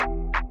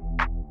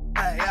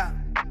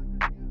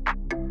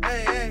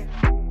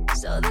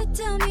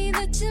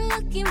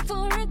looking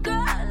for a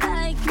girl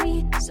like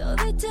me. So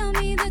they tell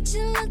me that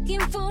you're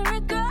looking for a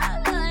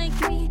girl like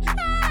me.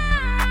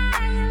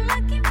 You're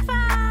looking for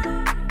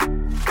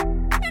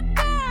a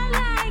girl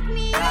like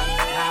me.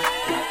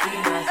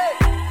 Hey,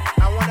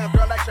 I want a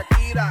girl like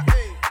Shakira.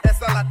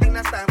 Esa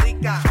latina está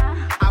rica.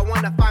 I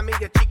want a find me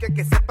a chica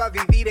que sepa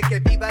vivir y que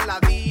viva la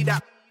vida.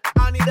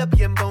 I need a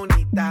bien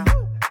bonita,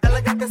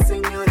 elegante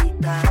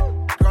señorita.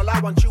 Girl, I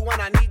want you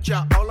and I need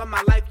ya all of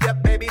my life, yeah,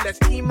 baby, let's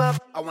team up.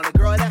 I want a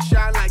girl that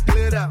shine like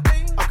glitter,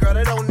 a girl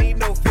that don't need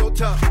no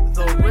filter.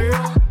 The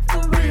real,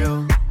 for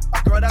real.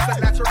 A girl that's a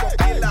natural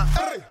killer.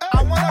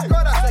 I want a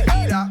girl that's a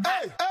heater,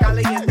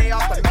 caliente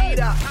off the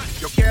meter.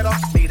 Yo quiero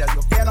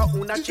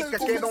una chica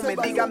que no me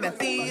diga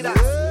mentiras.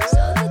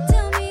 So they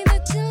tell me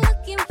that you're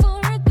looking for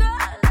a girl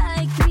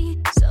like me.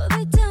 So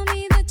they tell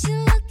me that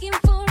you're looking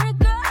for a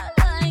girl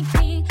like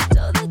me.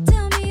 So they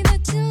tell me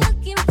that you're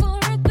looking for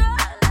a girl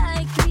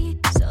like me.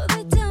 So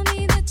they tell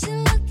me that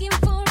you're looking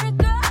for a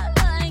girl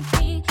like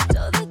me.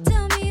 So they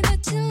tell me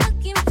that you're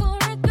looking for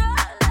a girl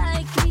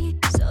like me.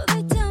 So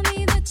they tell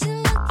me that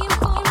you're looking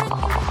for a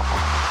girl.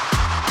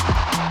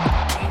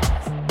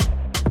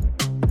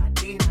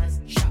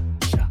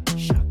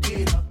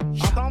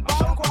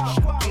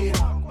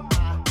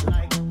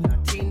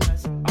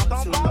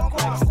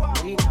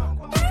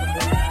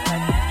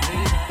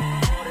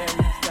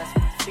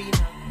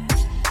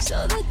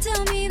 So they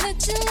tell me that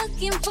you're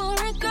looking for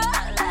a girl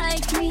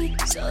like me.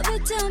 So they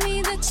tell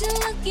me that you're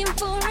looking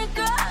for a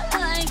girl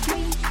like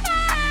me.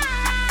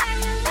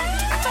 You're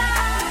looking for a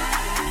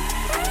girl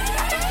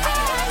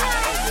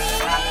like me.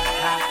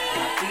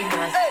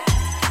 Hey,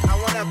 I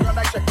want a girl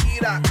like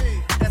Shakira.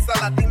 Esa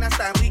latina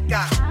está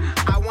rica.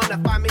 I want to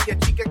find me a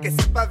chica que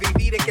sepa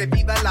vivir y que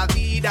viva la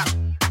vida.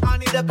 I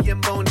need a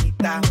bien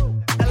bonita,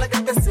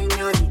 elegante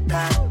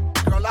señorita.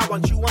 Girl, I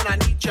want you and I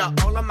need ya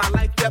all of my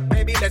life, yeah,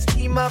 baby, let's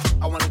team up.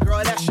 I want a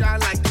girl that shine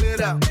like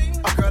glitter,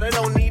 a girl that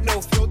don't need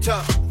no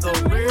filter. The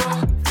real,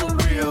 for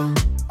real.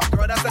 A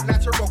girl that's a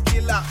natural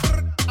killer.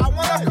 I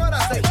want a girl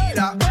that's a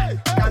heater,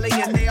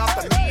 caliente off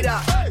the meter.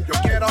 Yo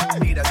quiero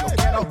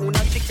una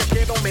chica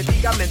que no me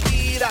diga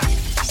mentiras.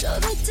 So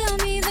they tell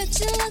me that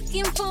you're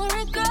looking for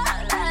a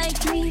girl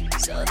like me.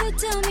 So they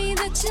tell me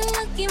that you're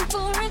looking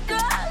for a girl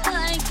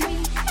like me.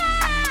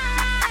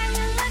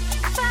 You're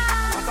looking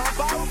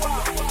for a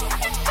girl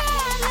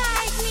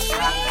like me.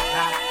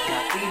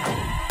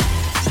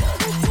 So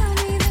they tell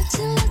me that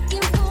you're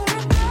looking for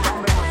a girl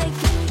like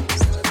me.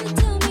 So they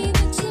tell me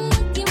that you're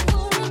looking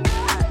for a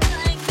girl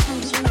like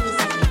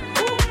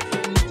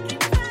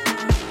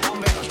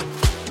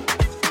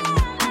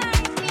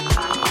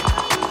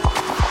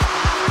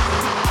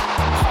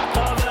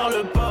Travers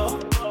le port,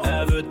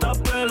 elle veut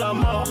taper la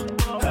mort.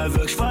 Elle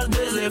veut que je fasse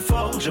des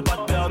efforts. J'ai pas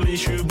de permis,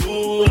 je suis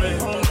bourré.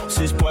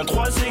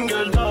 6.3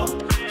 single d'or.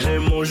 J'ai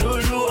mon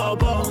joujou à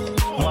bord.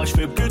 Moi je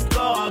fais plus de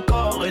corps à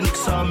corps. Et nique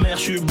sa mère,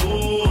 je suis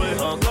bourré.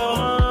 Encore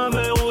un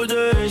verre ou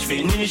deux, je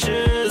finis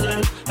chez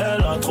elle.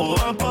 Elle a trop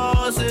un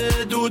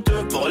passé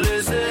douteux pour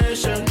les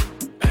échelles.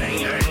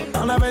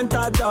 On a 20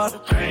 dollars,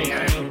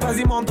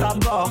 vas-y monte à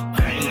bord.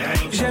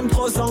 J'aime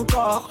trop son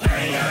corps,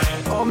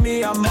 oh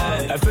mi amor.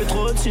 Elle fait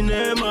trop de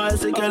cinéma, elle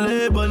sait qu'elle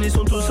est bonne, ils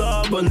sont tous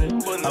abonnés.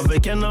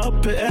 Avec un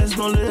APS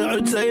dans les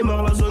rues de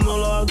Seymour, la zone on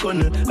la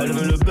connaît. Elle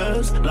veut le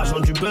buzz, l'argent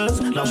du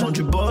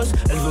boss.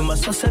 Elle veut ma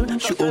SACEM,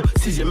 je suis au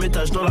 6ème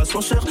étage dans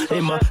l'ascenseur.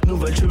 Et ma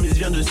nouvelle chemise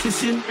vient de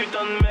Sicile.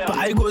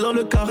 Pareil go dans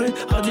le carré,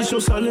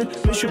 addition salée,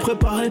 mais je suis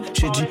préparé.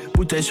 J'ai dit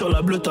bouteille sur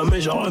la bleue, t'as mais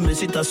genre mais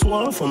si t'as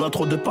soif, on a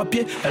trop de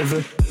papier. Elle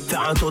veut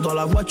faire un tour dans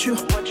la voiture,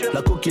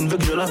 la coquine veut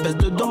que je la baisse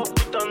dedans.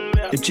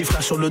 Les petits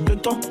frères sur le deux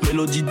temps,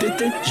 mélodie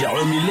d'été, j'ai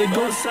remis les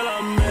gosses. C'est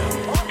la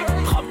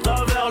merde,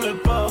 rappe vers le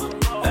port.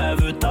 Elle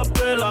veut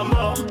taper la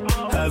mort,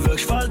 elle veut que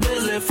je fasse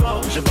des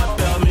efforts. J'ai pas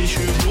de permis, je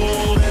suis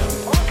bourré.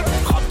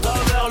 Rappe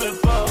vers le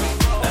port,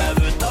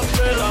 elle veut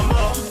taper la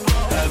mort.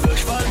 Elle veut que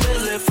je fasse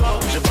des efforts.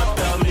 J'ai pas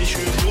de permis, je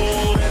suis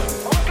bourré.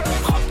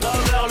 Rappe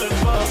vers le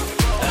port,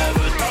 elle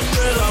veut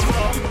taper la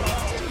mort.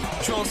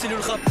 Je suis en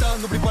cellule rapta,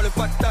 n'oublie pas le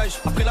pactage.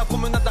 Après la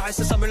promenade d'arrêt,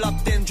 ça me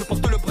l'abtène. Je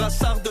porte le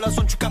brassard de la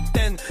zone du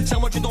capitaine.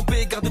 Serre-moi du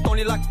dompé, garde dans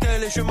les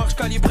lactelles. Et je marche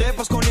calibré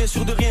parce qu'on est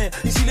sûr de rien.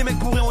 Ici les mecs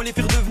pourraient on les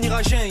fait redevenir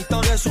à jeun. Il t'en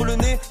reste sur le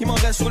nez, il m'en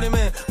reste sur les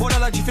mains. Voilà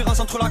la différence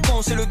entre la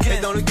con et le gain.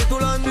 Et dans le ghetto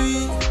la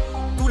nuit,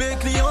 tous les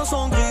clients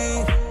sont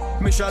gris.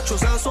 Mais chaque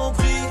chose a son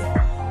prix.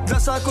 De la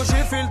sacoche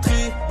j'ai fait le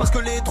tri. Parce que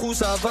les trous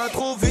ça va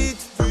trop vite.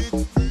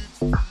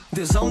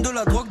 Des armes, de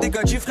la drogue, des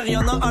gadgets, frère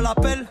y'en a à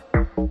l'appel.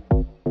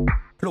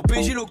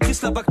 L'OPJ,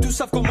 l'octrice, la BAC, tous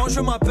savent comment je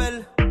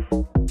m'appelle.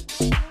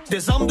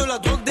 Des armes, de la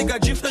drogue, des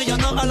gadgets, frère, y'en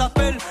a à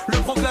l'appel. Le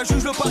proc, la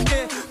juge, le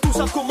parquet, tous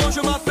savent comment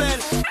je m'appelle.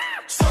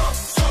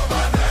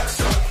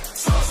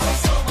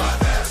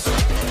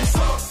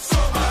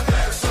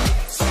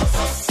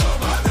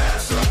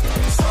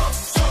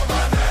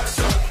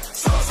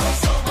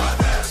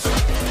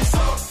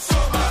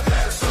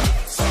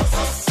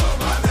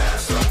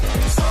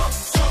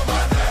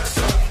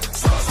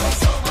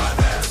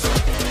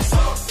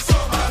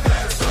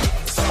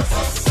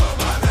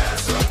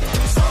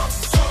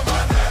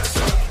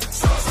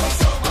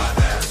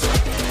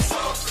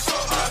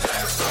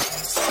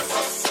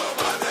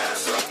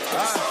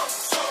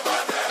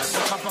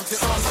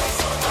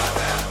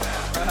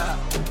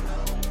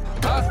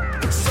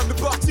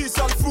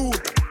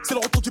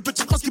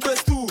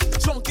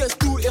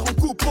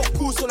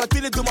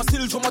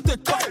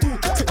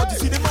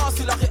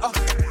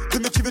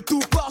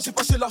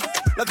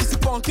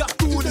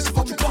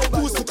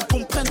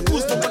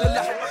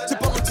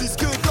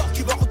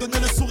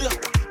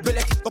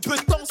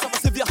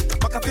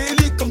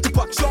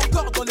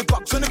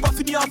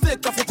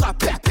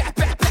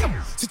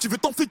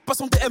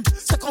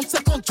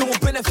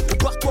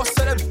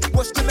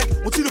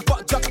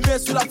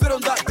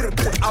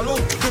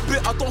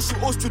 attends, je suis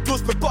au studio,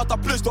 je peux pas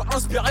t'appeler, je dois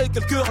inspirer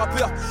quelques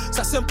rappeurs.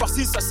 Ça sème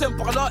par-ci, ça sème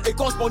par-là, et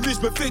quand je m'ennuie,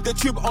 je me fais des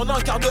tubes en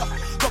un quart d'heure.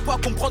 Tu vas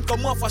pas comprendre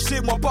comme moi,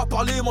 fâché, moi pas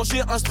parler,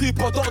 manger, instruit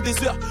pendant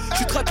des heures. Je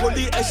suis très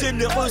poli et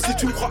généreux, si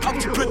tu me crois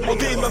tu peux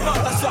demander même à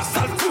ta soeur,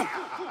 sale fou.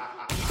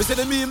 Mes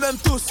ennemis m'aiment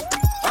tous,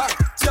 ah,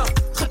 tiens,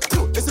 traite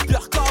tout. Et c'est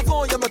pire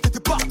qu'avant, y'a ma tête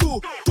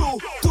partout, tout,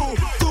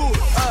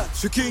 ah. Je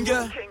suis King,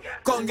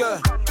 Kong,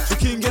 je suis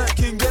King,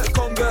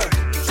 Kong,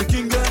 je suis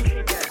King,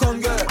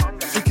 Kong,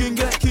 je suis King, Kong, je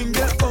suis King,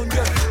 Kong,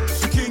 je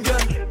suis King,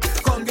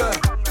 Kong, je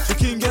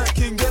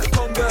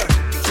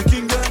suis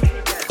King,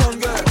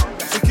 Kong,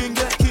 je suis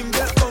King,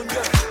 Kong,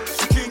 je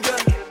suis King,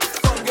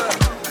 Kong,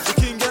 je suis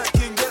King,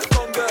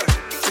 Kong,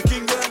 je suis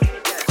King,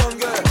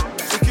 Kong,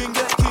 je suis King,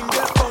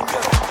 Kong.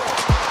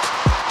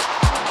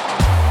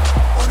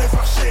 On est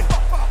fâché,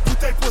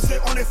 bouteille posée,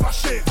 on est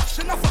fâché.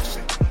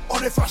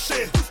 On est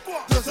fâché,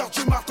 2h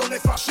du mat, on est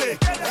fâché.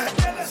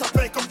 Ça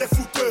paye comme des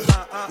fouteux.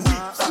 Oui,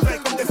 ça paye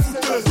comme des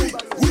fouteux.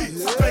 Oui,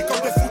 ça paye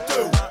comme des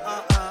fouteux.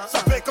 Ça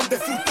paye comme des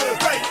fouteux.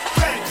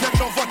 Viens que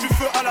j'envoie du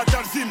feu à la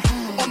dalzine.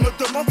 On me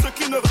demande ce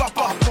qui ne va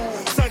pas.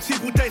 5-6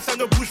 bouteilles, ça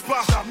ne bouge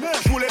pas.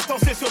 Je voulais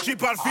danser sur J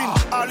Balvin.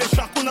 Allez,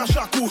 chakouna,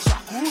 chakou.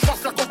 Je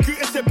pense à ton cul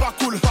et c'est pas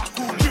cool.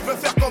 Tu veux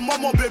faire comme moi,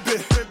 mon bébé?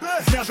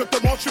 Viens, je te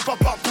montre, je suis pas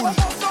poule.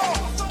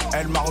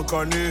 Elle m'a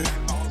reconnu.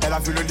 Elle a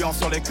vu le lion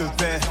sur les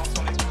quepets.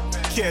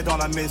 Qui est dans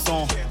la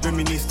maison? Le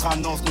ministre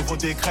annonce nouveau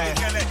décret.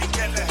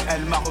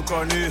 Elle m'a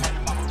reconnu.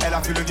 Elle a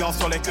vu le lion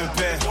sur les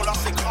quepets.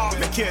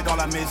 Mais qui est dans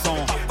la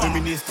maison? Le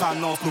ministre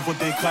annonce nouveau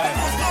décret.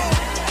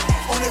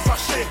 On est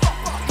fâché,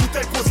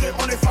 bouteille posée,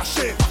 on est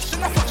fâché.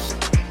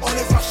 On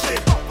est fâché,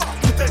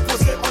 bouteille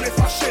posée, on est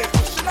fâché.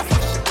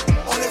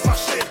 On est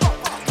fâché,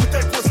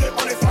 bouteille posée,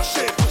 on est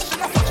fâché.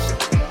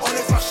 On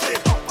est fâché,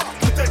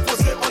 bouteille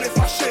posée, on est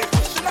fâché.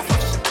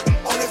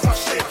 On est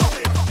fâché.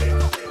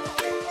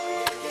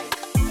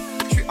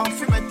 Je suis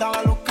enfumé dans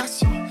la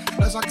location.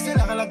 Là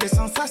j'accélère, elle a des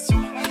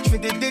sensations. Je fais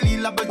des délits,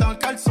 la beuh dans le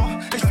caleçon.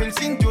 Et je fais le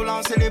signe violent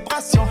en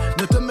célébration.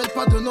 Ne te mêle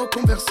pas de nos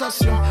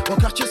conversations. Au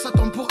quartier ça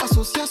tombe pour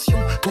association.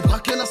 Pour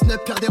braquer la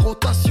snap, faire des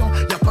rotations.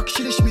 Y'a pas que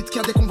chez les Schmitt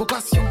qu'il y a des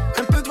convocations.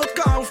 Un peu de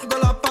vodka au fruit de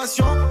la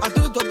passion. À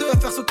 2 doigts de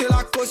faire sauter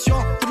la caution.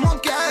 Tout le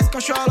monde caisse quand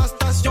je suis à la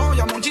station.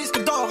 Y'a mon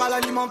disque d'or à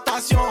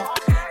l'alimentation.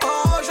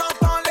 Oh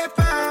j'entends les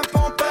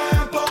pimpons,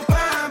 pimpons,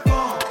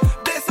 pimpons.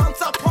 Descendre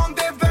ça prend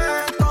des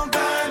 20 ans,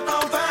 20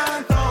 ans,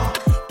 20 ans.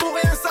 Pour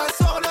rien ça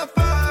sort le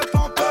feu,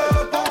 pom, pom,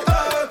 pom,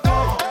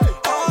 pom.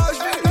 Oh je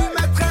vais lui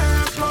mettre un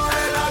plan,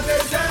 elle a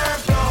des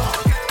implants.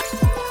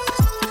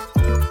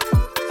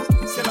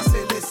 C'est là,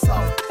 c'est les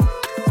sangs.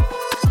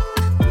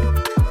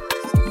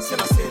 C'est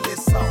là, c'est les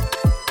sangs.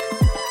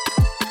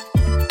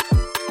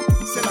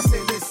 C'est là,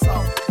 c'est les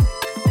sangs.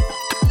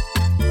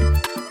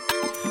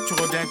 Tu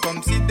reviens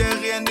comme si de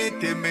rien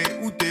n'était, mais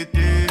où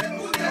t'étais?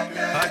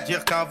 À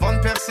dire qu'avant de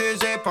percer,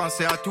 j'ai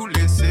pensé à tout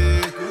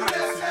laisser.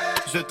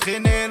 Je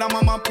traînais la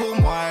maman pour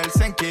moi, elle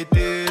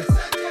s'inquiétait.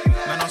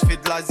 Maintenant je fais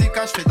de la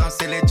zika, je fais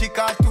danser les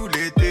chicas tout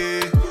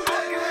l'été.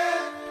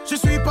 Je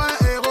suis pas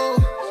un héros.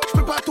 Je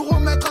peux pas tout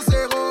remettre à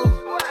zéro.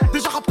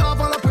 Déjà rapté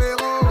avant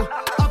l'apéro.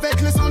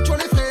 Avec les Sancho,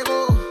 les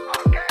frérots.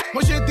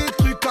 Moi j'ai des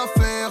trucs à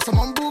faire. Ça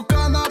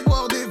m'emboucane à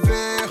boire des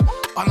verres.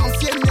 À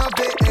l'ancienne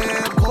y'avait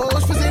air. Gros,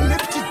 je faisais mes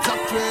petites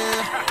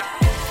affaires.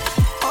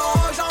 Oh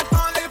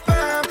j'entends les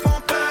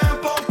pimpons,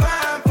 pimpons,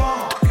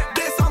 pimpons.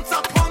 Descendre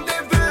ça prend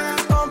des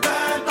 20 ans,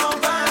 20 ans,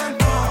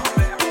 20 ans.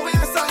 Pour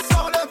rien ça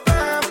sort le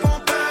pimpon,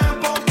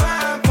 pimpon,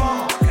 pimpon.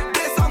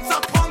 Descendre ça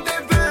prend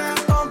des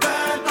 20 ans,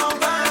 20 ans,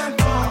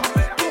 20 ans.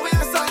 Pour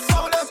rien ça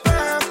sort le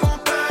pimpon,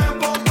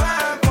 pimpon,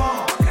 pimpon.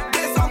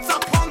 Descendre ça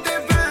prend des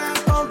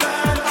 20 ans, 20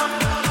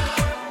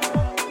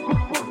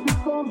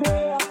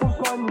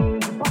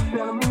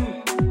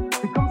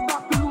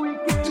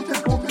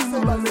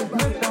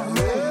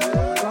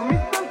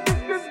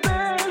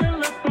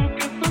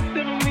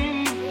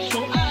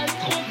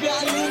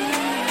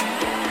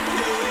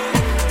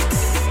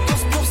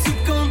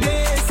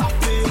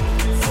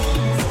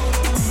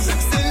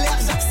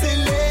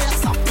 J'accélère,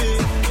 ça fait.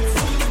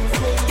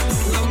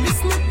 La miss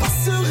n'est pas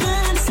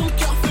sereine, son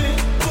cœur fait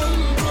boum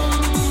boum,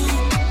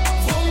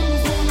 boum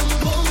boum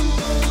boum.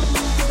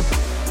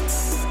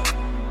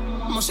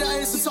 Mon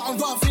chéri, ce soir on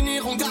va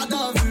finir en garde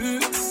à vue.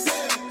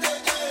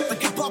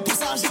 T'inquiète pas pour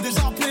ça, j'ai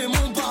déjà appelé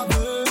mon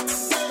baveux.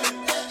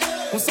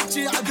 On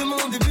sortira demain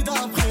en début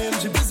d'après.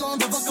 J'ai besoin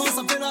de vacances,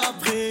 appelle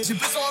après. J'ai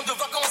besoin de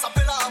vacances,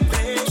 appelle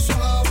après. Je suis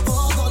à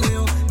Port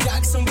d'Orléans,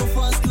 direction go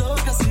fast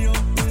location.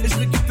 Et je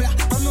récupère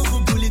un nouveau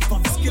bolide, pas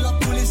parce que la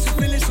police, je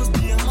fais les choses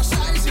bien. Ma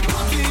chérie, j'ai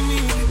pas de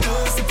limite.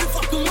 C'est plus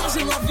fort que moi,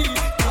 j'ai ma vie.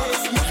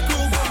 C'est Marco,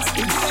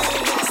 c'est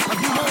Diaz, la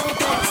vie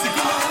montagne, c'est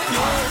comme un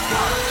pied.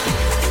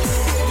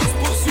 On se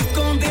poursuit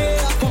Condé,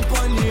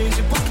 accompagné,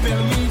 j'ai pas de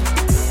permis.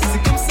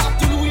 C'est comme ça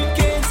tout le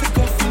week-end, c'est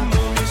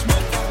confinement, mais je me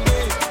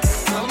permets.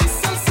 La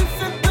message s'est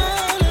fait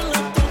belle, elle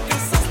attend que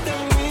ça se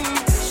termine.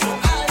 Chaud,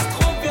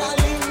 trop bien.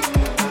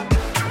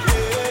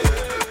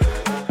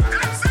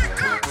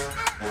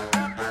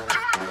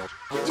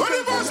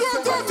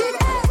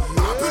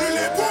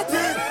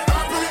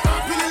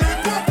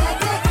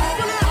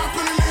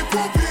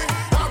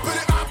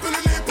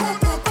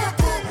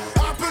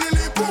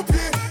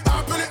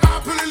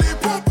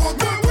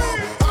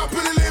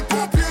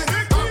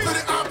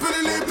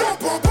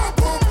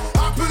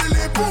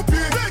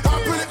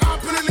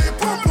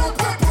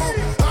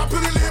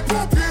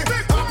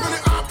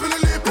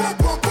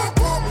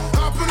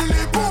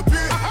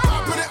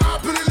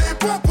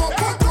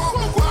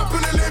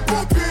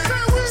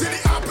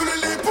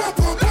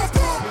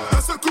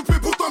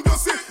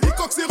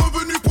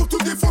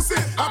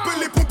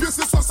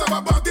 va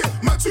barder.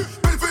 Mathieu,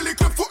 Belleville, les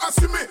clubs, faut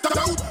assumer.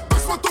 Daoud,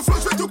 passe-moi ton flow,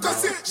 je vais tout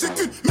casser. J'ai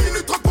qu'une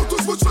minute 30 pour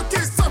tous vous choquer.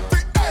 Ça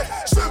fait, hey,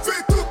 je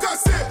vais tout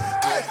casser.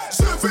 Hey,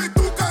 je vais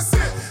tout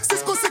casser.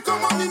 Cisco, c'est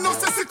comment? Nino,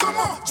 c'est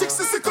comment? Jix,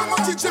 c'est comment?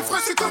 DJ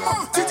Fresh, c'est comment?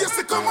 Didier,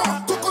 c'est comment?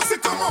 Coco,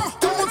 c'est comment?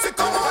 Tout le monde, c'est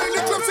comment? Et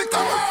les clubs, c'est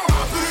comment?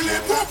 Appelez les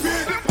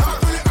pompiers.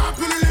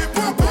 Appelez les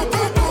pompiers.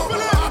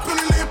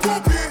 Appelez les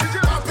pompiers.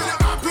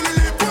 Appelez les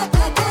pompiers.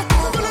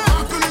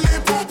 Appelez les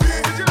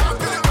pompiers.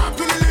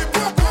 Appelez les pompiers. Appelez les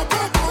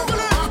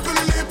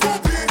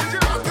pompiers.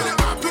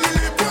 Appelez les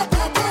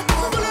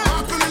pompiers.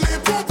 Appelez les pompiers.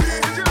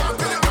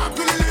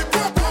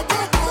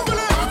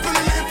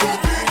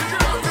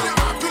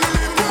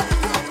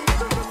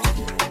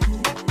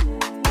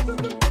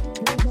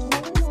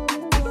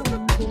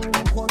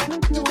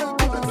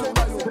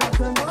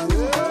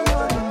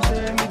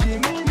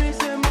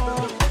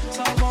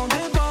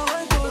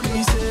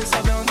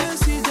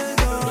 les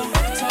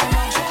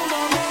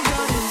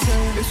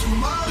Et sous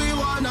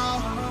marijuana,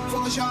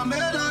 faut jamais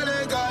la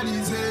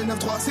légaliser.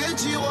 9-3 c'est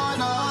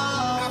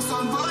Tijuana,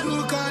 personne va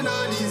nous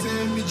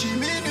canaliser. Midi,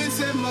 minuit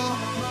c'est mort,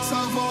 ça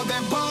vend des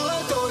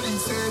barrettes au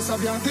lycée. Ça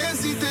vient des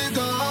cités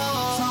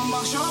d'or, ça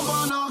marche en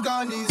bonne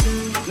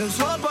organisée. Ne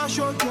sois pas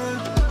choqué,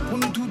 pour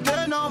nous tout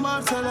est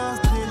normal, c'est la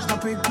street.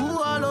 J'rappe coup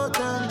à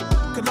l'hôtel,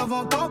 que de la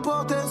vente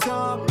emportée,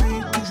 ça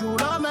pique. Toujours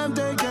la même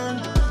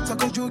dégaine, ça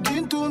coche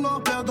jogging, tout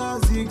noir, paire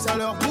d'Azik. Ça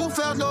l'heure pour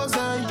faire de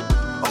l'oseille,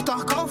 en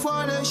retard quand faut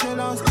aller chez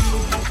la street.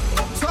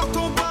 Sors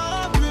ton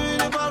parapluie,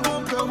 les balles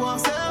vont pleuvoir,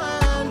 c'est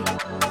réel.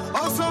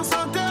 En sens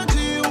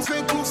interdit, on se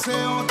fait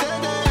courser en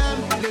TDM.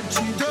 Les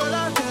petits de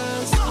la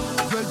caisse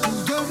veulent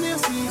tous devenir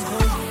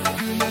cisgros.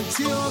 Lunettes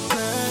si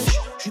pêche,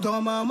 j'suis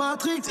dans ma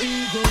matrix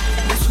ego.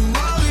 Les sous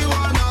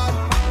marijuana,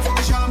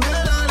 faut jamais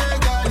la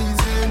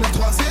légaliser.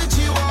 9-3 c'est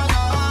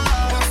Tijuana,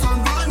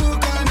 personne va nous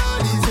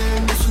canaliser.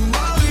 Les sous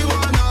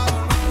marijuana,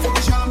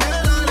 faut jamais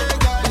la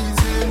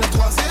légaliser.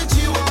 9-3 c'est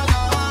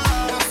Tijuana,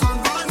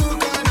 personne va nous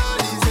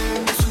canaliser.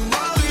 Les sous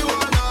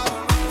marijuana,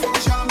 faut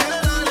jamais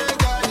la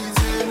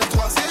légaliser.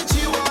 9-3 c'est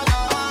Tijuana,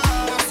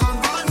 personne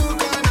va nous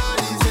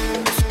canaliser.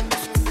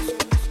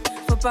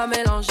 Faut pas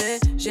mélanger,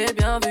 j'ai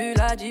bien vu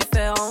la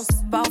différence.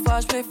 Parfois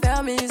je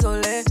préfère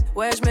m'isoler,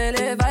 ouais je mets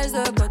les vibes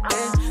de côté.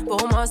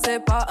 Pour moi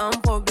c'est pas un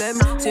problème,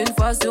 si une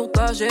fois sur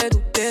toi j'ai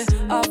douté.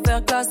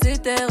 Affaire classée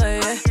t'es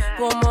rayé,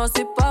 pour moi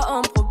c'est pas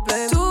un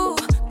problème. Tout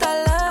à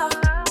l'heure,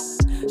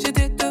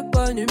 j'étais de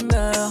bonne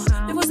humeur,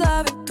 mais vous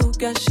avez tout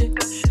gâché.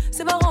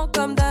 C'est marrant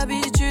comme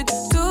d'habitude,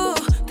 tout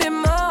est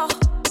mort.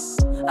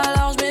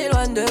 Alors je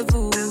m'éloigne de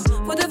vous,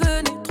 vous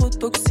devenez trop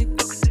toxique.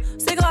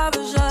 C'est grave,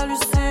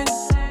 j'hallucine.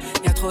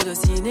 Y'a trop de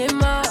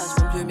cinéma, je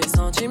montre plus mes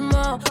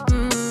sentiments.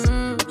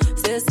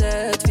 C'est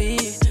cette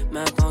vie,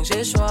 maintenant que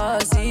j'ai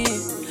choisi.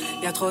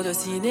 Y'a trop de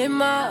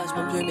cinéma, je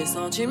montre plus mes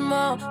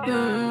sentiments.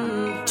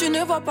 Tu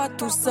ne vois pas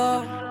tout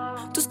ça,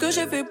 tout ce que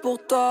j'ai fait pour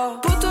toi.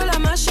 Pour toi la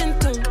machine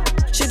tourne,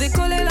 j'ai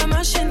décollé la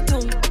machine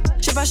tourne.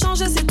 J'ai pas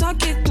changé, c'est toi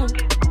qui es con.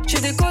 J'ai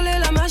décollé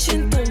la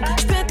machine tourne.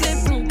 J'pète les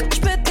plombs,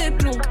 j'pète les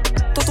plombs.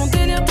 Dans ton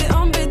délire t'es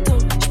en béton.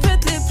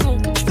 J'pète les plombs,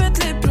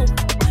 j'pète les plombs.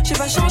 J'ai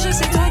pas changé,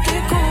 c'est toi qui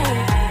es con.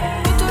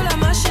 Pour toi la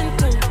machine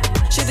tourne,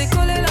 j'ai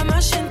décollé la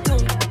machine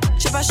tourne.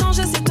 J'ai pas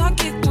changé, c'est toi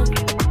qui es con.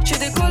 J'ai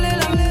décollé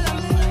la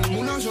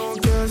Mon agent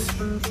caisse,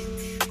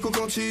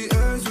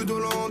 coquantillaise ou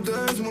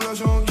d'hollandaise, mon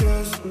agent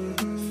caisse.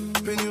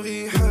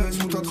 Pénurie Hess,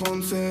 monte à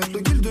 37, le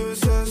kill de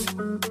 16.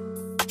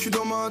 J'suis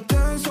dans ma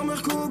tête, sans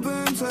Merco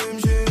Benz,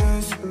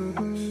 AMGS.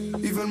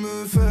 Ils veulent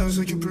me faire,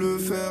 j'récup le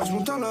fer.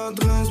 J'monte à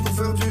l'adresse pour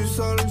faire du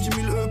sale. 10 000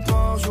 E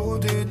par jour au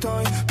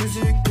détail.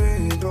 Musique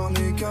payée par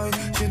les cailles.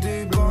 J'ai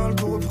des balles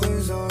pour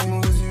représailles.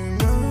 Mon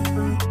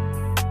résumé,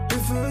 les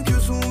feux que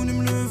sont venus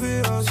me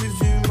lever à 6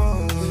 du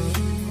mat.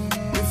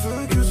 Les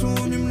feux que sont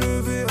venus me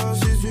lever à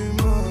 6 du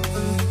mat.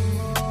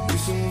 Ils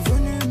sont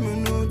venus me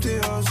noter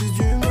à 6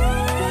 du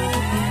mat.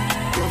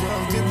 Quand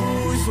j'arrive des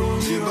beaux, ils sont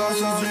venus à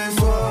 6 du mat.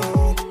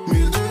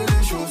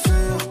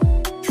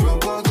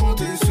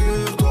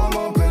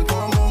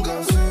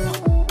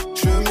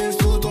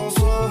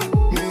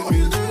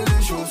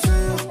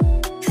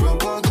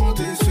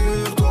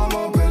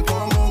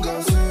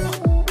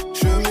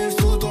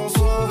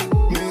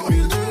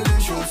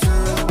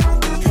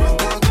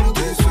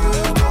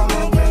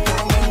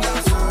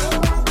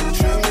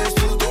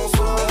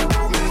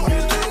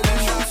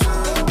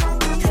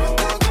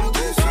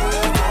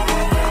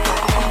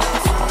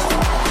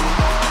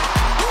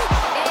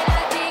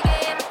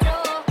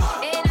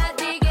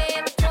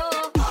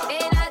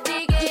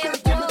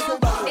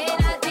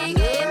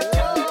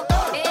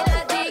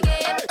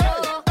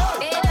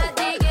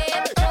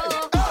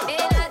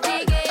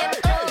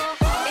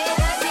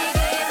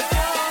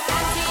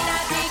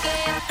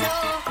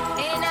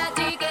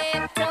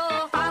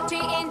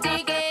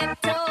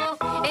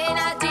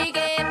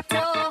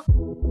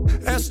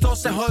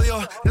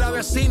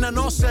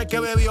 No sé qué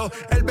bebió,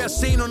 el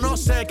vecino no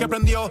sé qué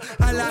prendió,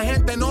 a la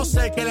gente no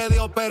sé qué le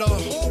dio, pero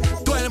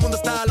todo el mundo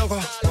está loco,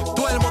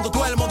 todo el mundo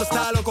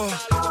está loco,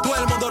 todo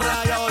el mundo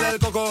rayado del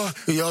coco,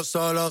 y yo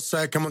solo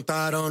sé que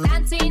montaron.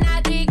 Dancing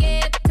at the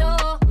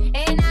ghetto,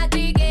 in at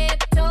the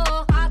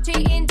ghetto, party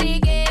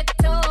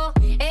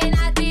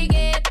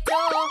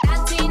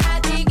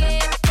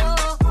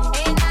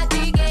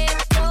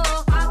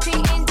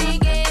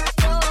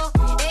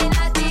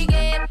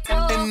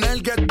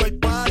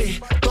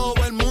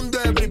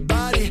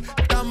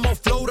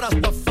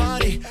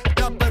Rastafari.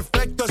 Está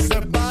perfecto ese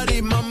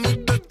body. Mami,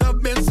 tú estás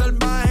bien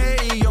salvaje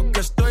y yo que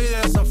estoy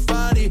de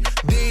safari.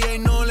 DJ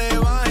no le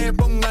baje,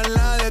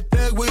 póngala de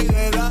Tego y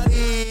de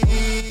Daddy.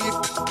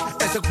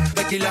 Ese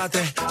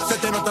tequilate, se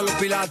te notan los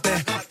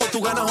pilates. O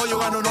tú ganas o yo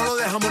gano, no lo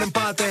dejamos en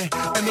empate.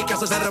 En mi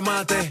casa se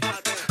remate.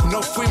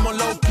 No fuimos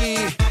low key,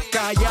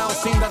 callados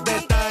sin dar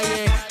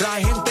detalles. La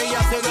gente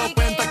ya se dio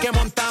cuenta que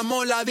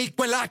montamos la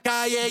disco en la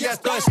calle. Ya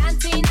esto es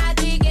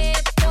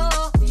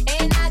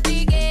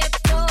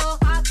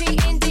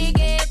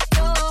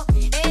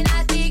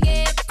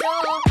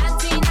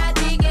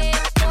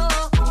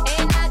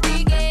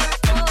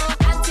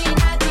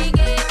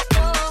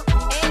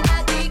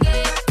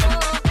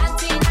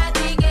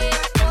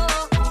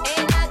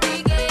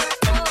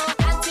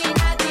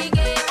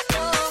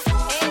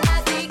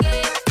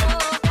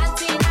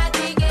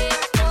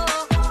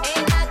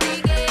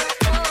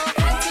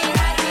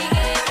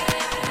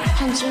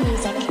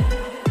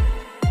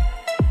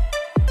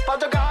Pas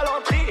de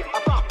galanterie,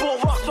 à part pour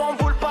voir son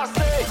boule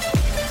passer.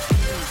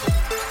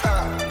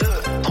 1, 2,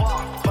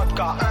 3,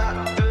 vodka.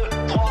 1, 2,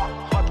 3,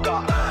 vodka.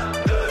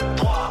 1, 2,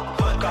 3,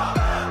 vodka.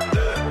 1, 2,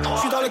 3.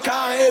 J'suis dans le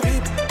carré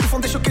vide, ils font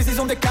des choquets,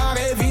 ils ont des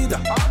carrés vides.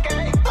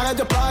 Arrête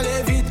de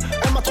parler vite,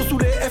 elle m'a trop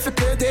saoulé, elle fait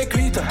que des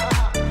cuites.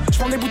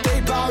 J'prends des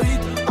bouteilles par 8,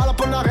 à la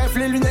pomme la ref,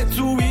 les lunettes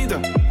sous vide.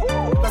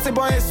 Là c'est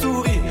bon et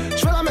souris,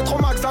 j'vais la mettre au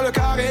max dans le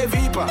carré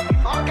VIP.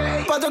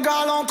 Pas de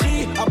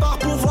galanterie, à part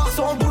pour voir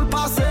son boule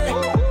passer.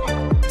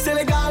 C'est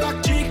les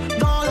galactiques,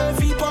 dans le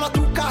VIP on a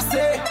tout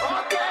cassé.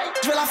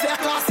 Je vais la faire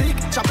classique,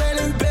 j'appelle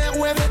Uber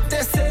ou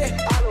VTC.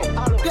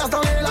 Pièce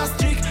dans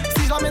l'élastique,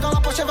 si je la mets dans la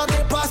poche elle va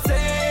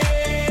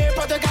dépasser.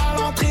 Pas de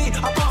galanterie,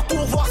 à part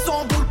pour voir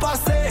son boule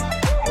passer.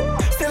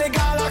 C'est les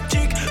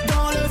galactiques,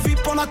 dans le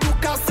VIP on a tout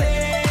cassé.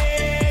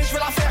 Je vais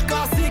la faire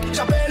classique,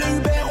 j'appelle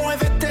Uber ou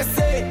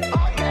VTC.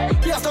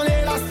 Pièce dans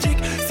l'élastique,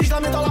 si je la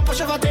mets dans la poche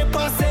elle va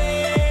dépasser.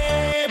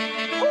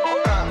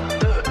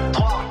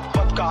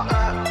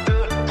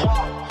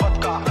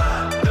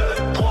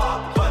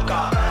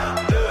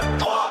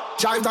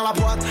 J'arrive dans la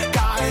boîte,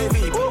 carré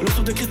VIP. Le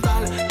sou de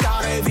cristal,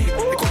 carré VIP.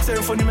 Les coques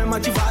symphonies, même m'a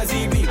dit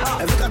vas-y VIP.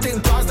 Elle veut gratter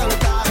une place dans le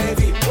carré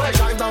VIP.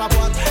 J'arrive dans la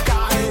boîte,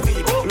 carré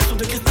VIP. Le sou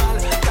de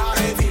cristal,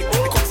 carré VIP.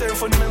 Les coques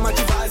symphonies, même m'a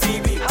dit vas-y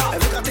VIP. Elle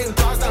veut gratter une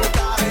place dans le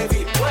carré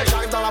VIP.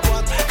 J'arrive dans la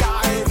boîte,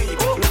 carré VIP.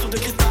 Le sou de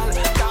cristal,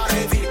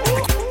 carré VIP.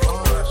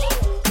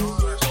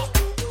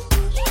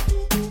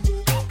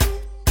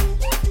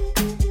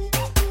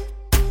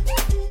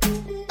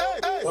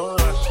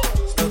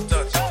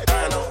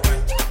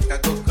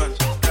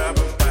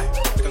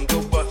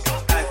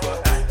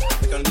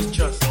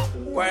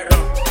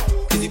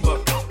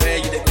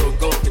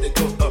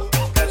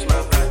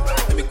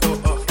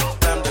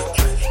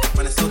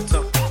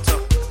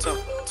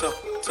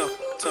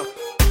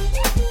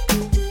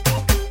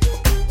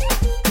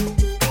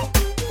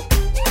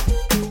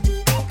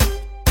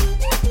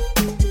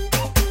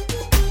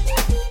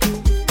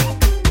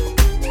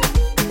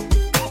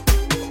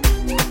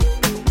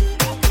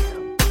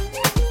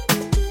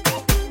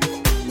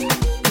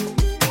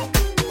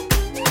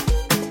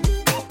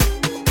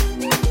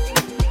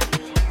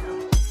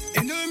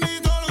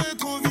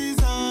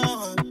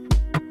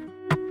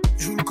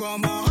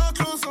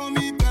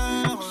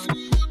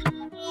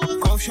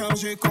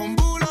 Chargé comme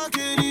boule à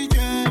Kelly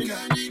Jane.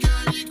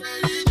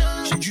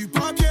 J'ai du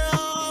papier à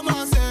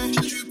ramasser.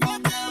 Pas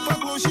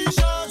gros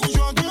chicha, je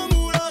joins de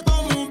moula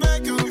dans mon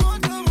bec.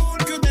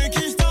 Que des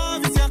kistas,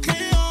 viscères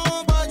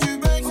clients, bas du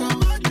bec.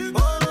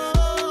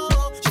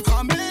 J'ai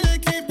cramé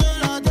l'équipe de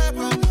la DEP.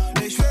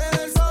 Mais je fais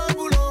le sale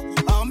boulot,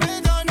 armé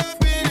d'un 9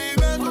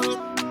 mm.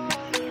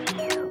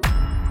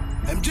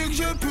 Elle me dit que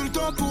j'ai plus le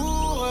temps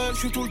pour elle. Je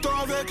suis tout le temps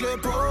avec les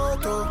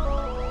potos.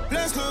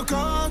 Laisse le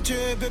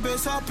quartier, bébé,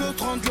 ça peut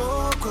te rendre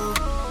loco.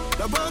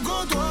 La bague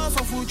au doigt,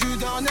 s'en fout du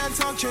dernier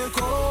 5 chez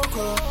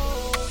Coco.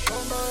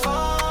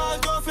 Ah,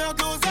 je dois faire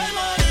d'oseille,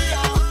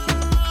 Maria.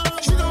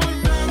 J'suis dans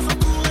une même, ça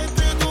court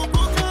été dans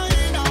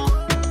cocaïna.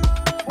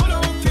 Voilà,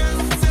 ok,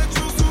 7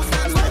 jours sous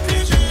 7, la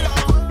pigée là.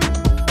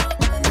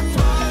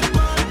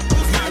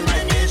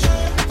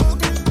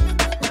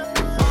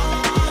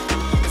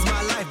 It's my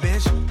life,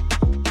 bitch.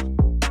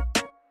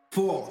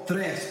 4,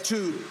 3,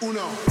 2, 1.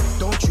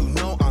 Don't you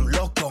know I'm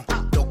loco?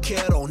 Don't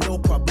quiero, no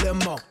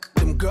problemo.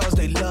 Them girls,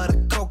 they love the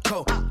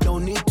coco. No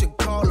need to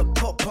call a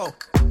popo.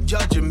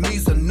 Judging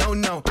me's a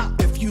no-no.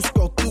 If you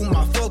scroll through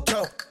my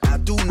photo, I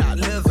do not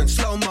live in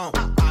slow-mo.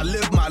 I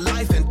live my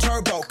life in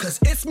turbo. Cause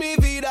it's mi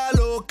vida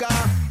loca.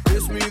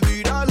 It's mi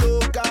vida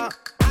loca.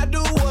 I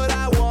do what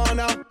I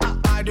wanna.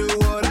 I do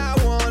what I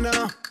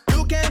wanna.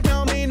 You can't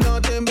tell me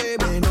nothing,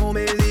 baby. No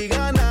me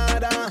diga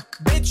nada.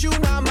 Bitch, you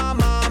not my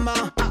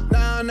mama.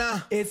 Nah, nah.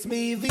 It's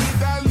mi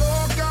vida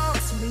loca.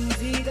 It's mi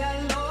vida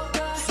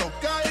loca. So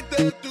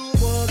cállate tu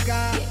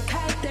boca.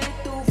 Cállate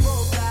tu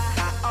boca.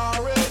 I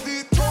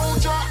already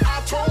told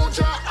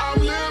ya, I'm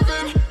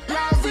living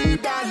la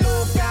vida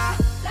loca.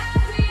 La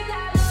vida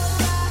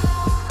loca.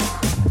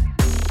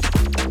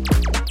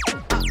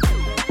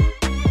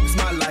 It's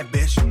my life,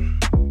 bitch.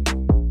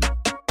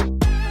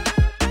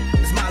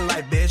 It's my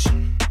life, bitch.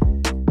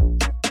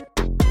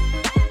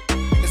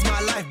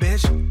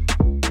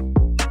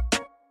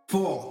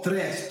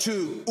 2,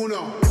 1.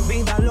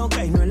 Vida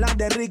loca y no es la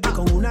de Rico.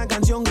 Con una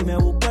canción y me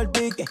busco el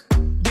pique.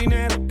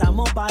 Dinero,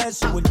 estamos pa'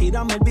 eso. Voy,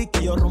 tírame el beat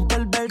que yo rompo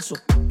el verso.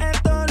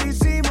 Esto lo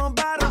hicimos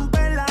para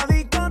romper la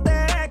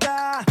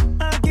discoteca.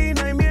 Aquí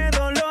no hay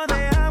miedo, lo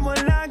dejamos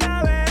en la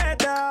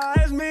gaveta.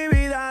 Es mi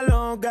vida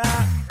loca,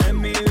 es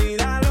mi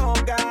vida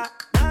loca.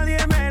 Nadie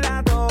me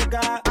la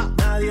toca,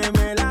 nadie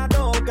me la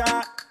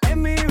toca. Es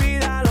mi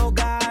vida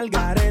loca, al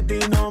garete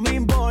y no me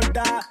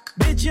importa.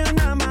 Bitch, you're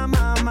not my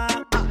mama.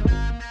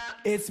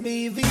 Es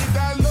mi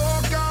vida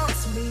loca,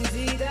 Es mi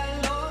vida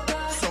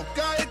loca. so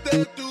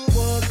cállate tu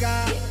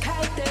boca.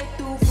 Cállate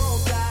tu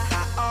boca.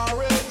 I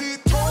already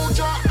told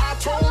ya,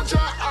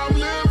 I'm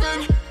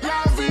living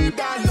la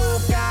vida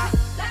loca.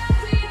 La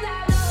vida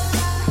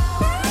loca.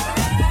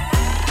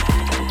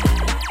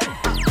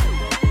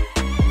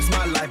 It's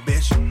my life,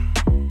 bitch.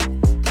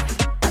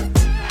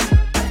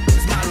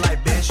 It's my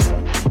life, bitch.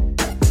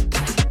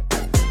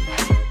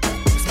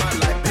 It's my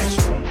life, bitch.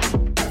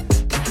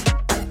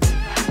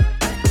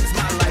 It's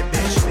my life,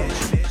 bitch.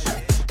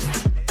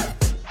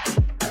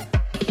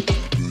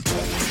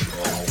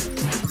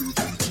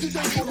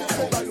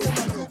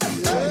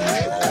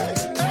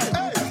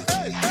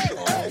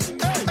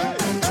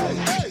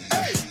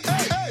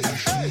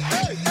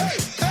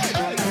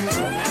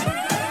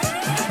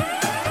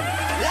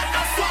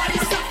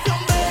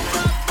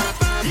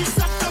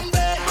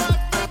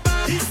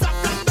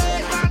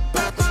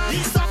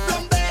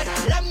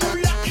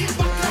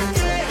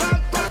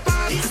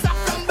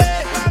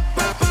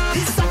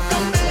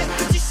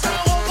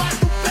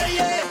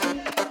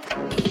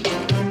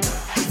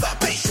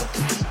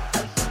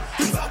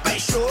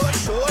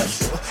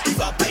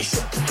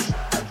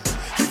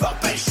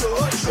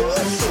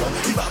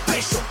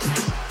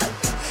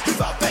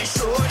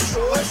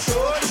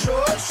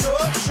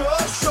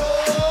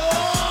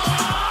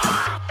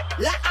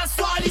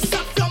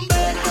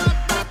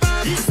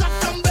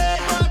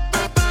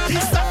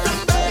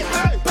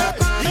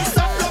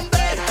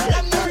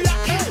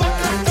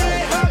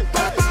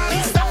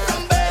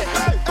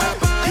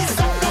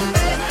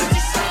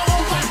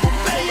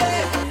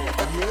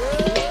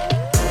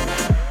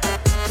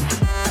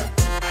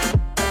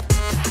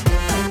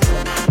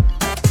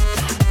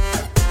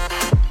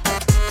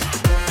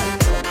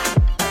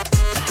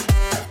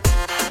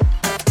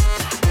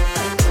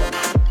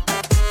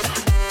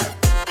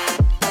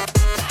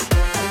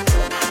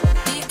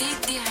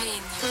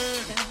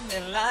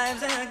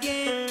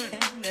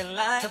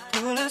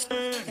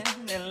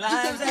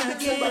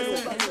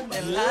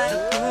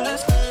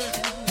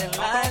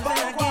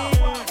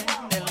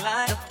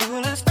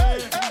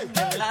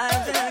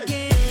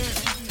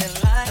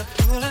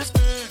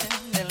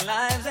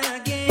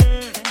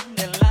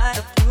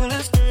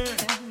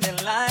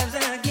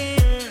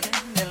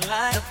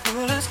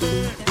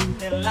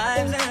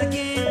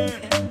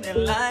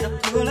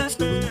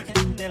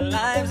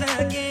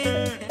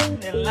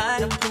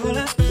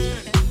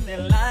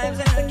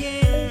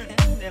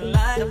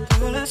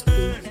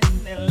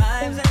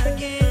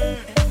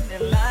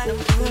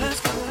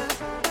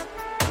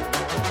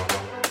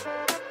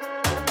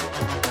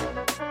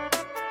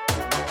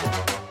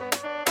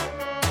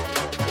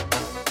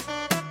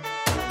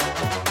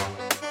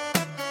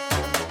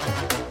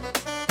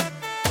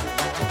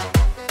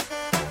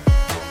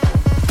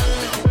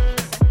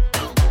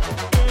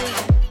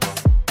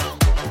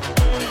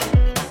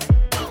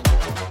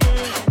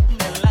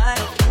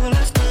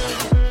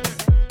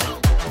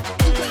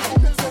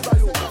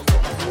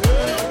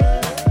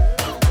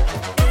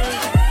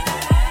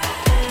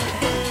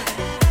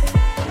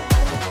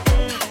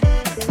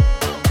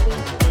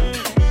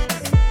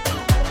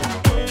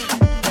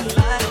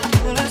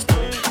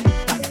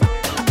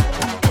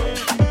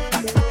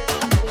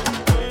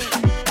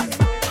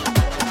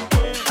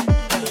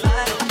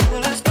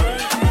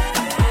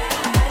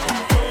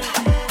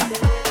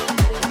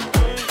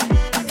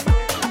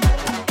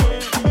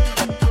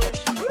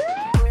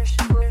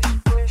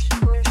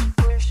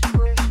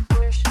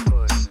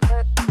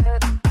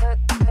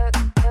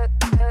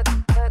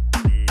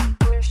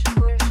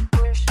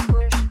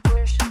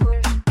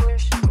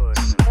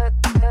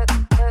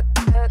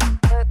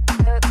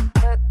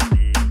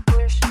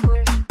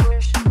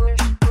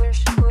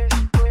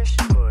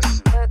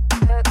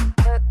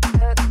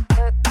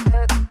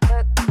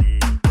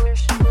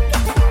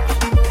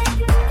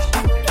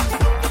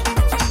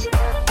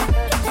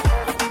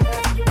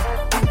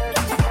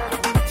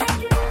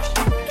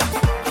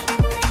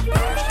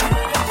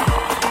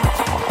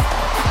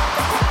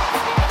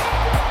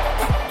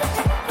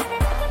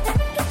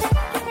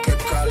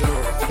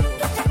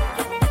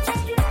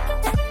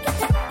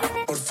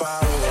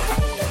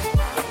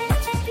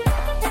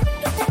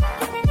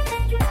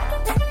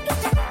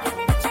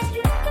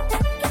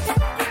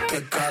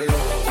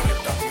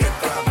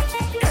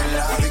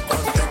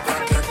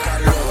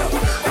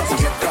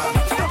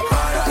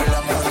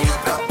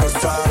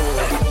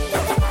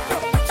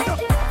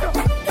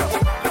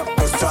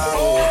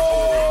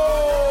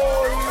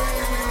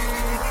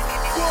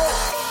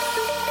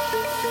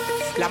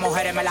 Las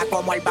mujeres me la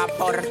como al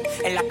vapor.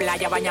 En la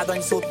playa bañado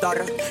en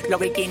sudor. Los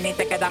bikinis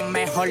te quedan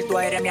mejor. Tú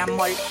eres mi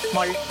amor,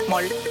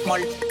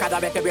 mol. Cada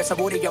vez que veo ese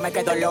booty yo me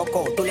quedo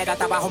loco. Tú le das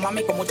trabajo,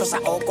 mami, con mucho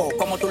saoco.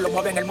 Como tú lo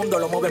mueves en el mundo,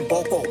 lo mueven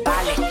poco.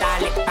 Dale,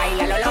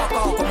 baila lo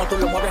loco. Como tú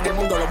lo mueves en el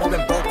mundo, lo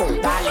mueven poco.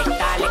 Dale,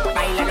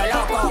 baila lo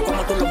loco.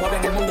 Como tú lo mueves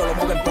en el mundo, lo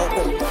mueven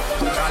poco.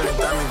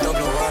 Calentamiento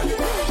global,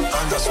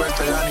 anda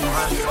suelta el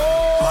animal.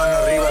 Mano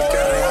arriba el que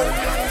es real.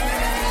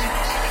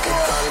 Qué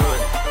calor.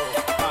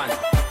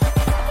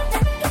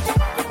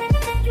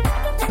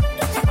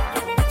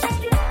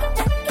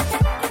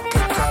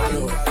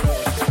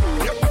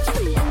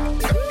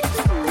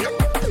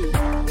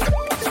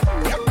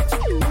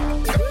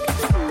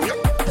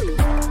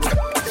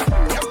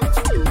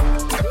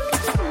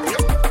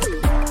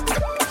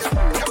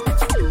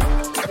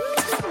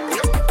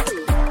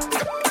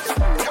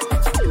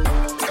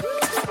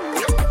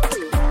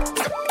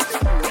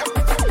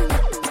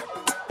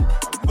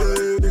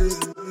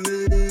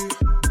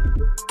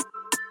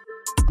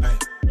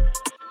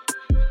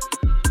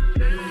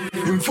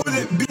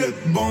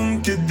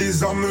 Et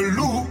des armes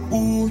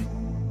lourdes.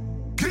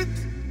 Clic,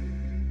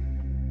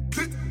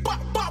 pa,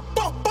 pa,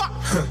 pa, pa.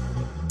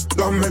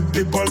 La mettre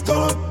des balles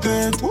dans la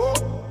tête.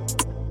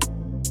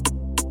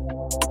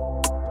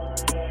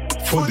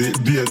 Faut des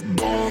billets de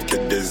banque et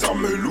des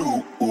armes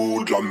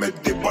lourdes. La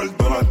mettre des balles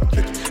dans la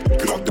tête. Et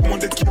puis leur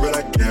demander qui veut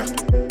la guerre.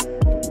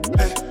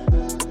 Hey,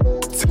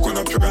 c'est qu'on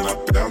a plus rien à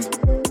perdre.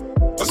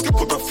 Parce que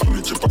pour ta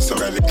famille tu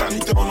passerais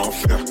l'éternité en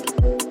enfer.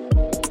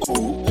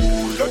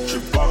 Là tu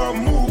pars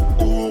amour.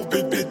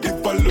 Bébé, des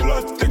balles de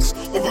latex.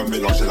 On va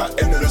mélanger la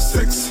haine et le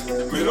sexe.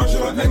 Mélanger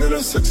la haine et le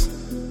sexe.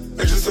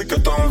 Et je sais que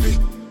t'as envie.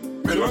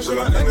 Mélanger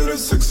la haine et le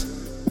sexe.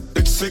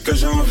 Et tu sais que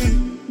j'ai envie.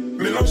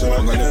 Mélanger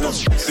la haine et le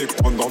sexe. C'est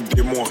pendant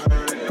des mois.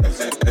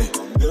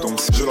 Donc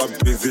si je la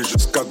baisais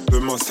jusqu'à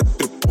demain,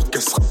 c'était pour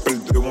qu'elle se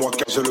rappelle de moi.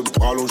 Car j'ai le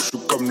bras long, je suis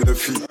comme le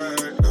fille.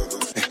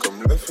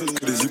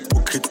 Que les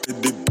hypocrites et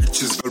des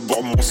bitches veulent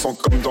boire mon sang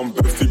comme dans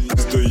Buffy.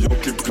 Plus de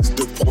Yankee, plus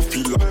de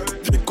profil.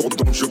 Viens court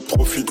donc je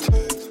profite.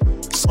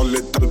 Sans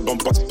les talbans,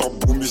 passe par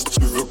Boomy si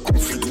tu veux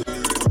confiner.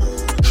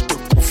 Je te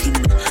confie,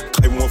 mais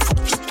très moins faut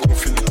que tu te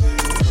confies.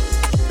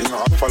 Une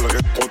rafale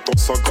répond ton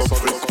sang comme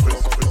fric.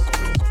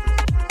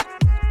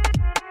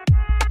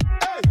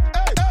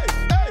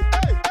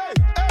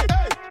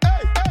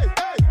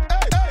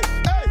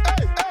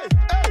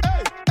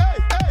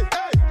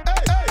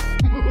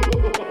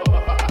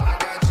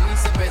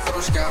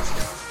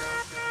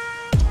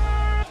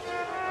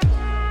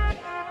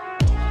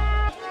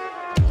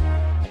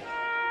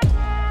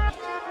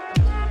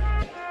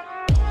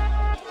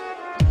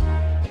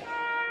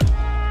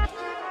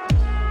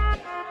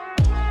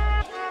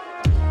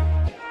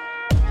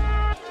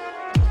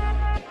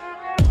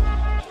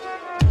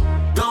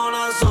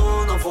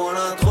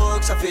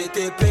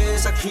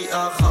 Ça crie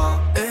aha.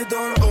 Et dans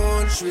le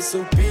hall, j'suis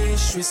sous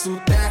piche, j'suis sous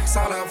terre,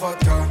 sans la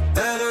vodka.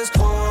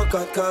 RS3,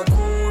 4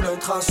 cagoules, un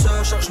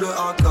traceur, cherche le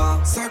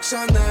AK. Sac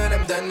Chanel, elle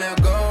me donne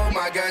le go,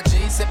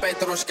 Magadji, c'est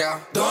Petrushka.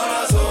 Dans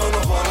la zone,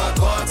 on voit la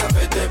droite, ça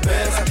fait TP,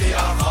 ça crie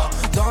aha.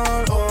 Dans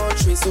le hall,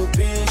 j'suis sous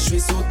piche,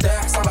 j'suis sous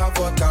terre, sans la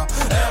vodka.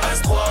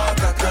 RS3,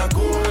 4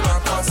 cagoules, un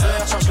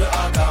traceur, cherche le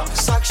AK.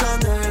 Sac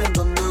Chanel, elle me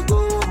donne le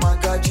go,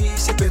 Magadji,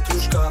 c'est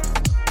Petrushka.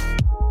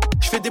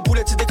 J'fais des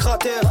boulettes, c'est des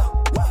cratères.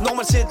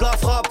 Normal c'est de la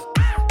frappe.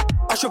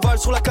 À cheval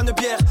sur la canne de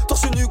bière.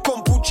 Torse nu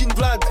comme Poutine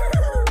Vlad.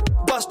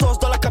 Bastos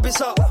dans la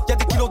cabeza. Y'a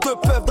des kilos de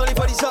peuf dans les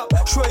valisas.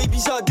 J'suis à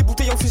Ibiza, des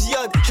bouteilles en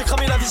fusillade. J'ai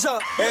cramé la visa.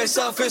 Et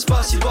ça fait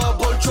Spasiba,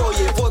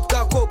 Bolchoye,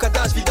 vodka, coca,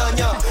 das,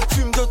 vidania.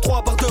 Fume de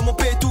 3 barres de mon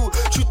pétou.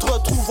 Tu te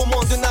retrouves au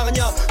monde de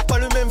Narnia. Pas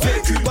le même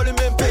véhicule, pas le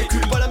même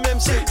pécule, pas la même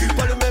sécu,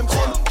 pas le même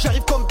chrome.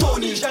 J'arrive comme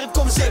Tony, j'arrive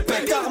comme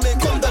Zepek. Armé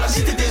comme dans la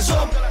cité des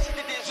hommes.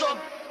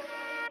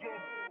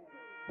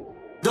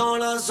 Dans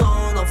la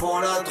zone, on vend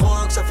la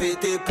drogue, ça fait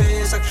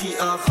TP, ça crie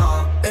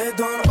aha. Et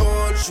dans le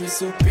hall, j'suis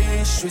sous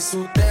piche, j'suis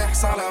sous terre,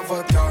 sans la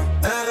vodka.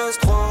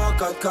 RS3,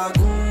 4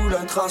 cagoules,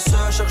 un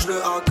traceur, cherche le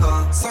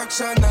AK. Sac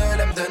Chanel,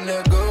 elle me donne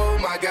le go,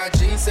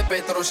 Magadji, c'est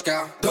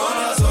Petrushka. Dans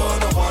la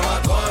zone, on vend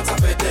la drogue, ça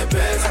fait TP,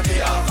 ça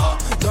crie aha.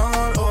 Dans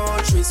le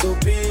hall, j'suis sous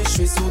piche,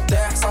 j'suis sous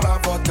terre, sans la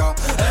vodka.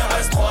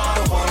 RS3,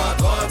 on vend la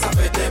drogue, ça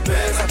fait TP,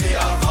 ça crie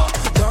aha.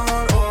 Dans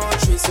le hall,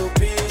 j'suis sous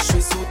piche,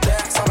 j'suis sous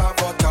terre, sans la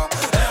vodka.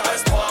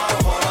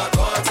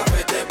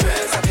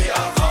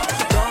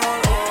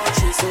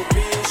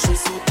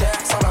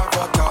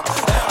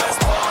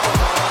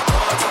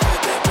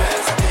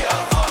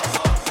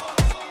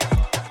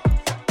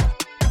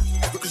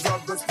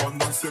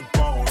 Ses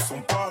parents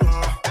sont pas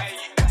là.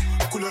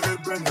 Couleur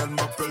ébène, elle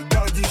m'appelle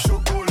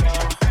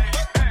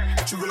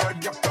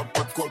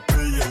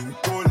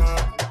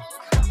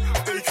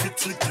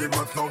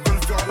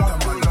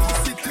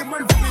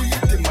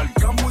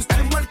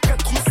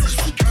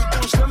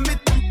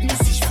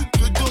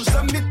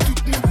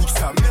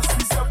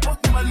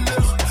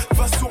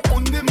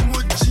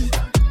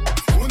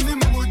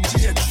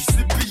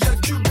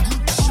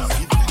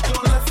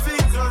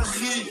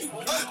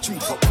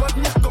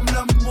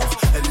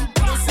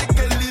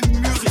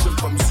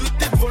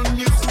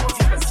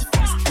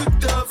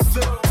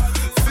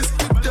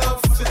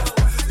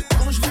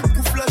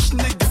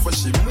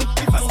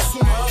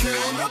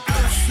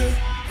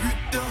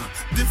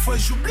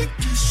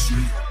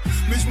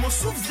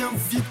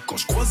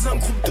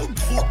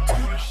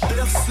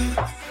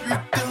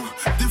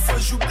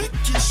j'oublie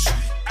qui je suis.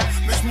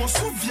 Mais je m'en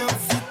souviens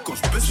vite quand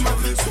je baisse ma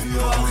vie sur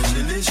moi.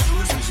 J'ai les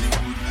choses, mais j'ai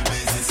voulu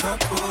baiser sa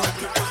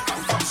pote.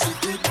 Quand j'ai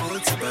des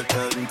potes, ces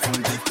bâtards ils me font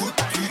des coups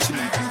de pute. J'ai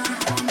même plus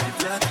qu'on est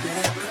de la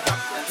tête.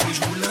 Faut que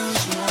je roule un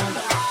joint.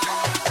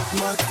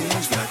 Moi,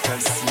 je vais la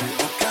calciner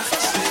au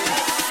quartier.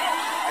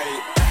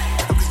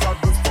 Faut que je la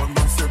bouffe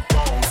pendant que ses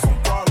parents sont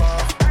pas là.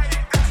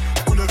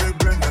 Couleur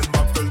ébène, elle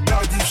m'appelle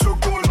Daddy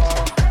Chocolat.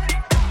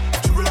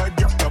 Tu veux la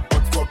guerre, t'as pas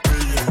de quoi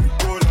payer une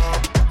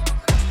collab.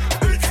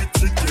 Elle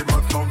critique et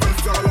maintenant veut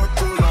faire la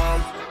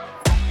collab.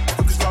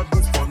 Faut que je la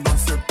bouffe pendant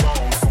que ses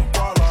parents sont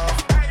pas là.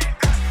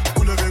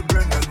 Couleur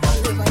ébène, elle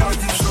m'appelle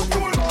Daddy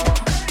Chocolat.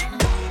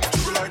 Tu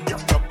veux la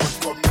guerre, t'as pas de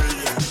quoi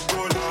payer une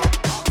collab.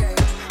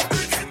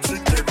 Elle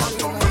critique et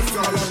maintenant veut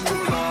faire la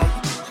collab.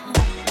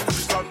 Faut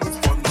que je la bouffe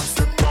pendant que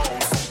ses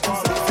parents sont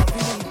pas là.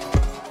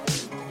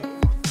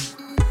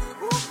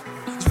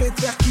 Je vais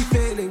te faire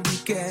kiffer les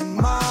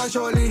week-ends, ma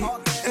jolie.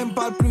 Elle me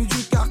parle plus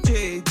du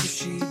quartier, du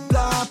shit, de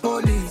la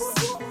police.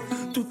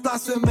 Toute la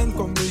semaine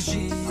comme le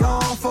J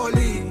en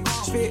folie.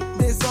 Je fais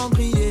des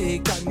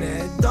cendriers,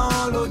 canettes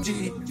dans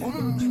l'audi.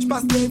 Je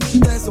passe les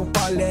vitesses aux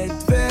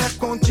palettes, vers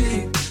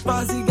Conti.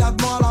 Vas-y,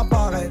 garde-moi la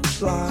barrette,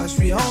 là je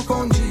suis en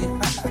condi.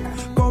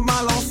 Comme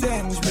à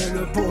l'ancienne, je mets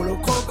le polo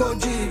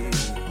crocodile.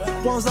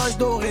 Bronzage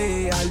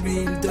doré à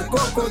l'huile de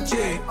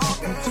cocotier.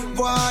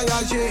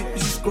 Voyager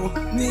jusqu'au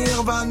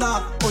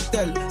Nirvana.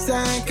 Hôtel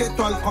 5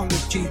 étoiles, prendre le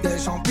petit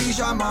déj en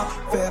pyjama.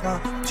 Faire un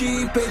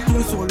petit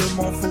pétou sur le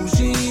mont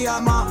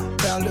Fujiyama.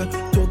 Faire le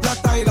tour de la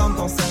Thaïlande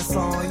en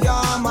 500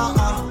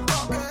 Yamaha.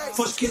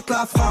 Faut que je quitte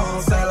la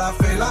France, elle a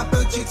fait la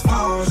petite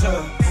frange.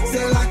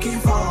 C'est là qui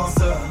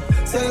fonce,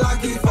 c'est là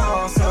qui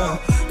fonce.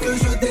 Que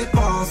je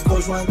dépense,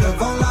 rejoins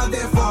devant la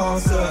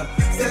défense.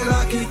 C'est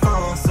là qui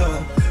fonce,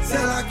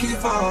 c'est là qui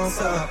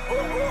fonce.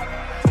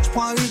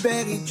 J'prends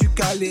Uber Eats du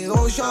Calais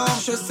au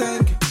Georges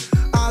 5.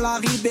 À la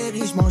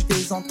Ribéry, j'mange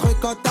des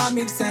entrecôtes à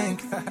 1005.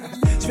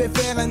 J'vais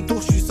faire un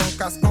tour, j'suis sans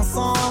casque en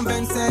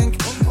 125.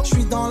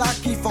 J'suis dans la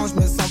kiffance,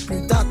 j'me sens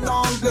plus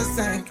d'attendre le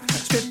 5.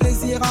 J'fais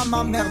plaisir à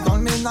ma mère, dans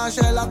le ménage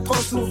elle a trop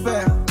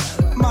souffert.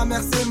 Ma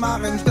mère c'est ma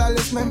reine, j'la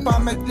laisse même pas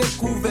mettre les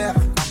couverts.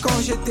 Quand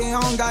j'étais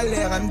en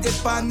galère, elle me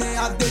dépannait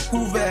à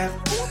découvert.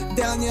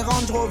 Dernier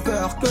Range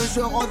Rover, que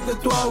je rentre le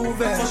toit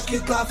ouvert. Quand je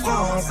quitte la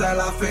France, elle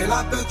a fait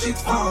la petite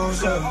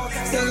frange.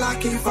 C'est là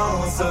qui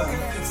fonce,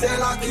 c'est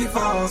là qui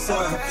fonce.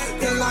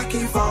 C'est là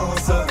qui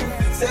fonce,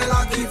 c'est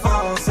là qui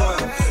fonce.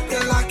 C'est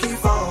là qui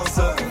fonce,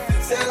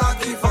 c'est là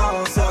qui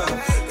fonce.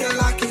 C'est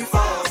là qui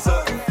fonce,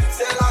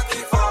 c'est là qui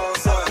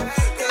fonce.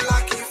 C'est là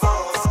qui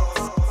fonce.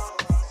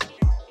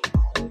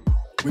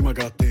 Oui, m'a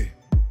gâté.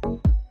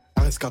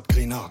 RS4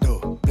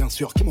 Grinardo, bien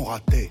sûr qu'ils m'ont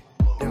raté.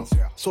 Bien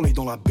sûr. Soleil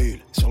dans la bulle,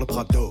 sur le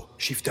Prado,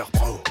 shifter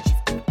pro.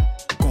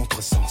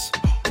 Contresens,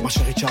 ma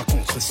chérie t'as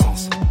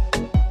contresens.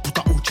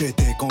 Putain où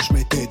t'étais quand je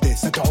mettais des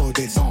 5 €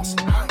 d'essence.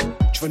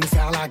 Tu veux nous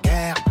faire la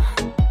guerre?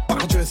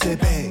 Par Dieu c'est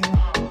B.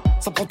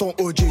 Ça prend ton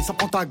OG, ça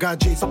prend ta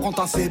gadget, ça prend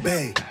ta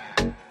CB.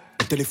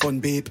 Le téléphone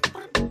bip,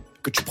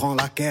 que tu prends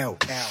la keo.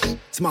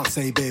 C'est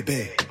Marseille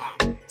bébé,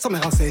 ça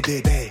mère un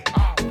CDD.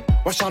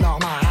 Wesh alors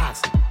ma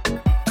race,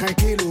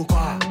 tranquille ou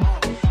quoi?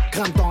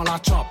 Grimpe dans la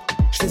chop,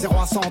 j'fais 0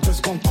 à 100, 2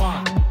 secondes 3.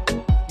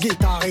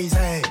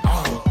 Guitarisé,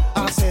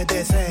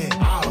 ACDC,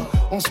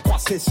 on se croit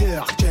c'est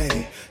sûr,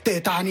 j'ai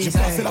tétanisé. J'ai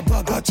passé la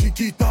bague à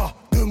Chiquita,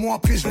 2 mois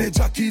après je l'ai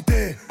déjà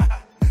quitté.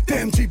 T'es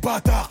un petit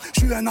bâtard,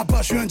 j'suis un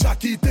abat, j'suis un déjà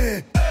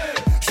quitté.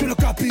 J'suis le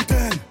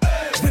capitaine,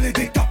 j'vais les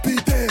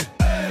décapiter.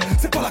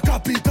 C'est pas la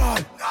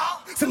capitale,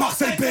 c'est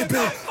Marseille bébé.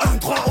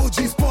 1-3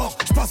 OG Sport,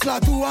 j'passe la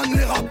douane,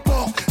 les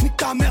rapports. Nique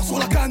ta mère sur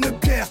la canne de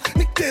pierre,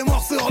 nique tes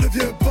morts sur le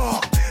vieux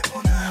port.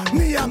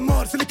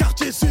 Miamol, c'est les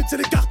quartiers sud, c'est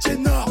les quartiers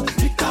nord.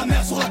 Nique ta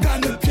mère sur la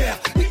canne de pierre,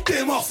 nique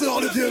tes morts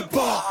sur le vieux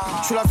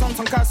port. J'suis la zone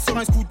sans casse sur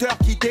un scooter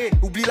quitté.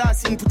 Oublie là,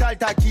 c'est une poutale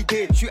t'as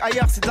quitté. J'suis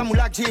ailleurs, c'est de la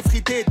moula que j'ai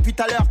frité. Depuis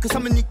tout à l'heure que ça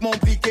me nique mon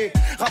briquet.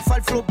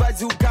 Rafale, flow,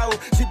 bazooka.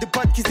 J'ai des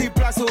potes qui se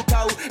déplacent au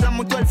cas où. La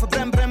moto elle fait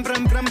brem brem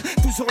brem brem.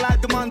 Toujours la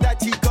demande à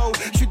Tico.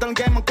 J'suis dans le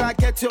game en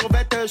claquette sur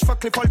vête.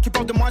 J'fuck les folles qui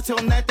parlent de moi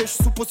sur net.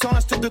 J'suis sous potion, la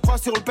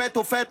 2-3 sur le pet.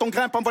 Au fait, on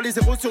grimpe, on voit les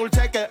zéros sur le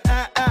check.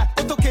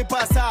 Auto qui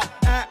pas ça.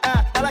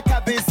 À la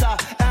cabeza.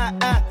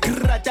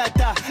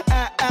 Gratata.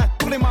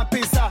 Pour les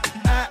mapper ça.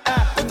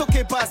 Auto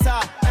qui pas ça.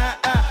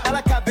 À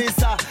la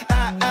cabeza.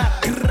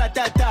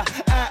 Gratata.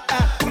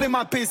 Pour les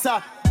mapper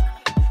ça.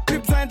 Plus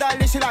besoin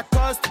d'aller chez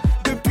Lacoste.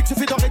 Depuis que je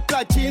fais doré de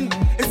platine.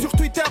 Et sur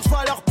Twitter je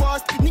vois leur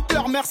post. Nique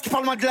leur mère, ce qui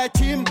parle moins de la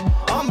team.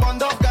 En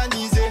bande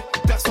organisée,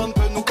 personne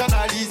peut nous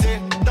canaliser.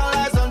 Dans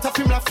la zone ça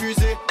fume la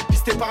fusée.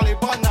 Pisté par les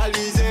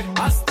banalisés.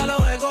 Hasta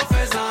luego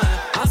fais-en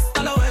un.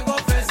 Hasta luego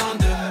fais-en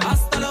deux.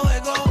 Hasta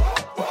luego.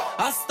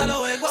 Hasta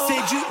luego.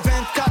 C'est du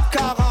 24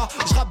 carats.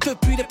 J'rappe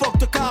depuis l'époque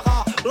de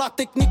Cara. La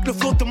technique, le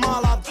flow de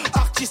malade.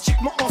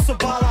 Artistiquement on se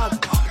balade.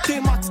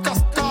 T-Max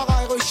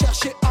Cascara et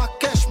recherché à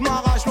Kesh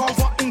Mara.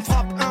 J'm'envoie une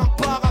frappe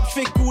imparable.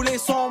 J'fais couler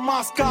son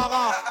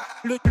mascara.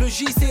 Le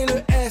J c'est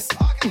le S.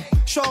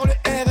 Genre le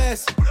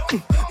RS.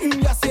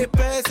 Une liasse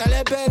épaisse. Elle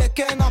est belle et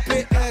qu'un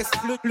APS.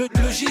 Le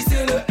J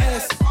c'est le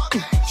S.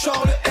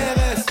 Genre le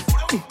RS.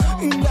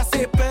 Une liasse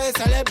épaisse. épaisse,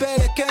 elle est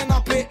belle et qu'un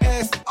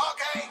APS.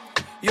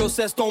 Yo,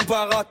 cesse ton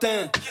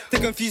baratin, t'es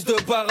qu'un fils de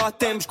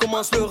baratin.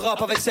 J'commence le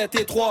rap avec 7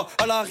 et 3.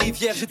 À la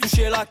rivière, j'ai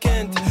touché la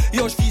quinte.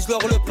 Yo, j'vise l'or,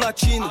 le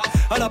platine.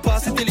 À la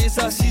base, c'était les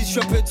assises. J'suis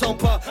un peu de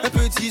Zampa, un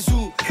peu de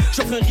Zizou.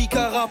 J'offre un Rico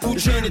à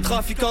Poutine. Les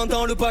trafiquants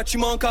dans le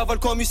bâtiment, cavale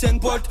comme Usain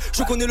Bolt.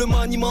 Je connais le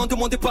maniement de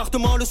mon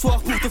département. Le soir,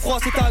 pour te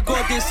froisser ta gourde.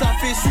 Et ça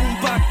fait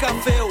Zumba,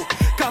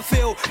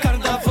 caféo,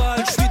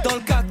 carnaval. J'suis dans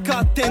le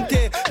 4x4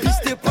 teinté,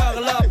 pisté par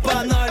la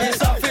banale. Et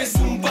ça fait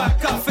Zumba,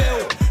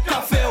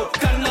 caféo,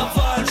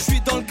 carnaval.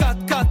 J'suis dans le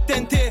 4x4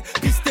 teinté,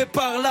 pisté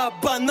par la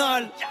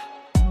banale.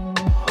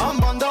 En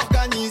bande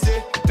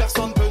organisée,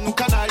 personne peut nous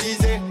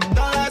canaliser.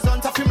 Dans la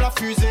zone, ça fume la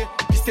fusée,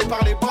 pisté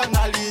par les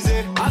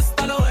banalisés.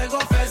 Hasta luego,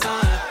 faisan.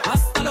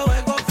 Hasta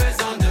luego,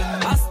 faisan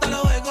deux. Hasta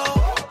luego.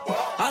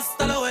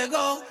 Hasta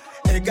luego.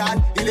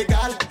 Égal,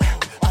 illégal,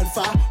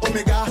 alpha,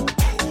 oméga.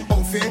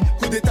 On fait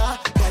coup d'état,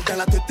 dans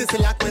la tête c'est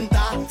la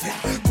cuenta.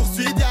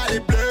 Poursuite y'a les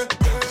bleus,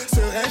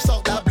 serein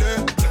sort d'un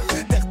bleu.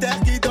 Terre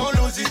qui dans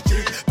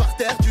logistique, par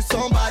terre tu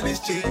sens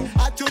balistique.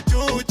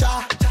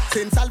 Atchouchoucha,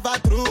 c'est une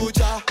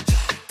salvatrucha.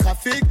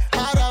 Trafic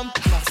haram,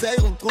 Marseille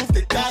on trouve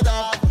des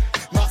cadavres.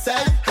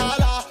 Marseille,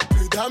 hala,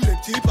 plus d'âme les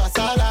petits passent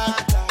à la.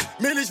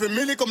 Mêlé, je veux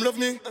mêler comme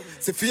l'OVNI.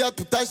 C'est Fiat,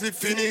 tout âge, l'ai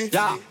fini.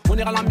 On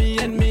ira l'ami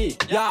ennemi,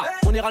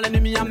 on ira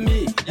l'ennemi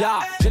ami,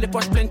 j'ai les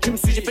poches pleines, tu me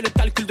suis, j'ai fait le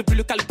calcul depuis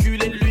le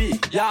calcul et lui,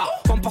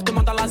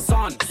 comportement dans la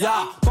zone,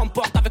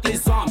 comporte avec les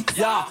hommes,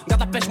 garde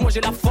la pêche, moi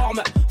j'ai la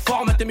forme,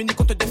 tes mini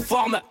qu'on te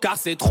déforme, car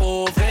c'est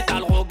trop vrai, t'as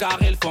le regard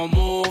et le fond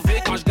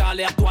mauvais, quand je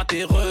galère, toi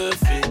t'es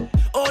refait,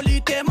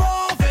 Oli t'es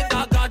mauvais,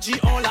 ta gadji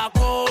on la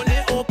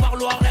connaît, au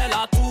parloir elle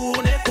a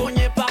tourné,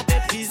 cogné par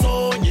des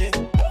prisonniers,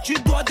 tu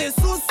dois des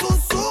sous,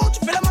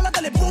 tu fais la malade,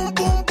 allez boum,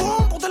 boum,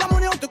 boum, pour de la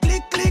monnaie on te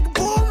clique, clique,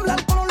 boum,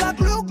 l'alcool on la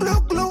glou,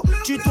 glou, glou,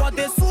 tu dois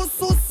des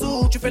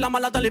sous, tu fais la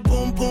malade, allez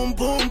boum, boum,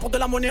 boum, pour de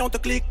la monnaie on te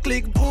clique,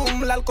 clique,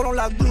 boum, l'alcool on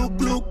la glou,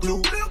 glou,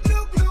 glou,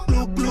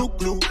 glou, glou,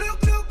 glou.